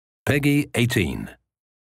Peggy 18.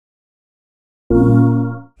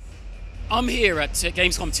 I'm here at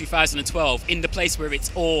Gamescom 2012 in the place where it's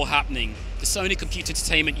all happening, the Sony Computer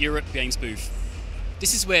Entertainment Europe Games booth.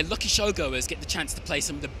 This is where lucky showgoers get the chance to play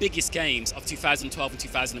some of the biggest games of 2012 and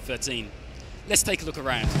 2013. Let's take a look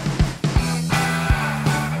around.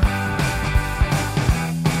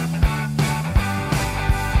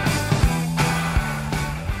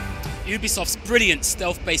 Ubisoft's brilliant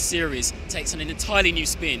stealth-based series takes on an entirely new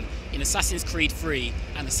spin in Assassin's Creed 3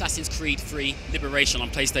 and Assassin's Creed 3 Liberation on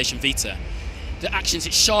PlayStation Vita. The action's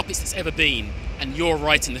its sharpest it's ever been, and you're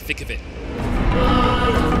right in the thick of it.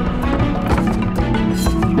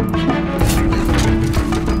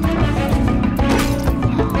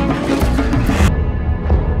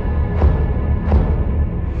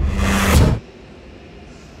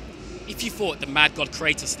 If you thought the mad god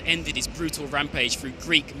Kratos had ended his brutal rampage through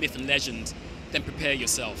Greek myth and legend, then prepare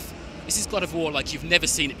yourself. This is God of War like you've never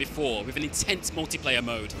seen it before, with an intense multiplayer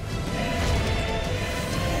mode.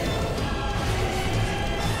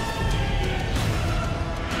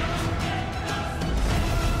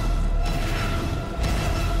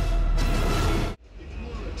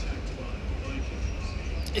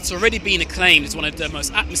 It's already been acclaimed as one of the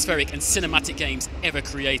most atmospheric and cinematic games ever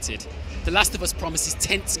created. The Last of Us promises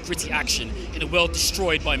tense, gritty action in a world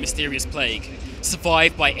destroyed by a mysterious plague.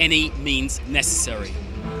 Survive by any means necessary.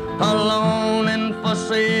 Alone and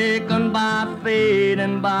forsaken by fate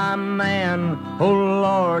and by man. Oh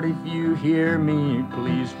Lord, if you hear me,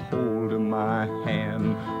 please hold my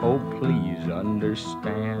hand. Oh, please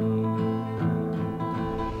understand.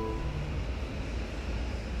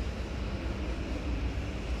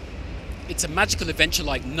 It's a magical adventure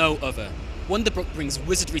like no other. Wonderbrook brings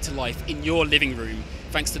wizardry to life in your living room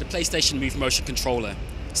thanks to the PlayStation Move motion controller.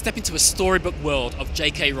 Step into a storybook world of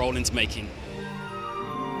J.K. Rowling's making.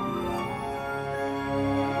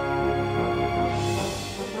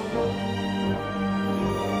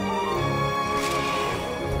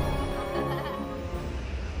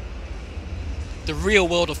 The real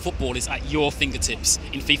world of football is at your fingertips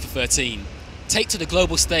in FIFA 13. Take to the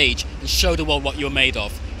global stage and show the world what you're made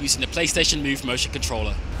of using the PlayStation Move motion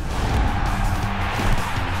controller.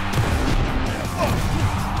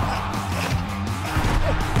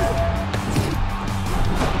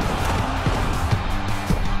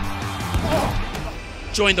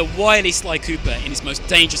 Join the wily Sly Cooper in his most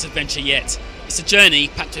dangerous adventure yet. It's a journey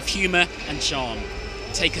packed with humour and charm.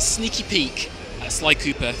 Take a sneaky peek at Sly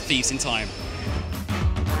Cooper Thieves in Time.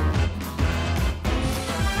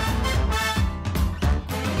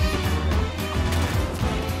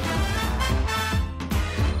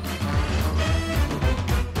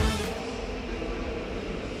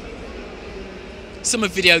 Some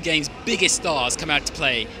of video games' biggest stars come out to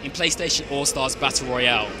play in PlayStation All-Stars Battle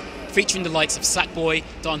Royale. Featuring the likes of Sackboy,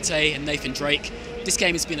 Dante and Nathan Drake, this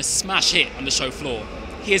game has been a smash hit on the show floor.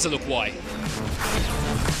 Here's a look why.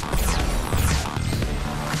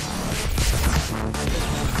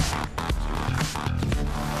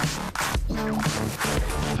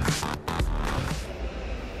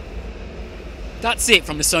 That's it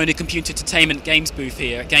from the Sony Computer Entertainment Games booth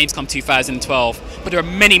here at Gamescom 2012, but there are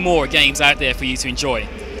many more games out there for you to enjoy.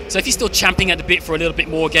 So if you're still champing at the bit for a little bit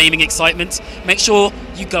more gaming excitement, make sure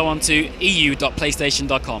you go on to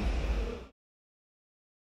eu.playstation.com.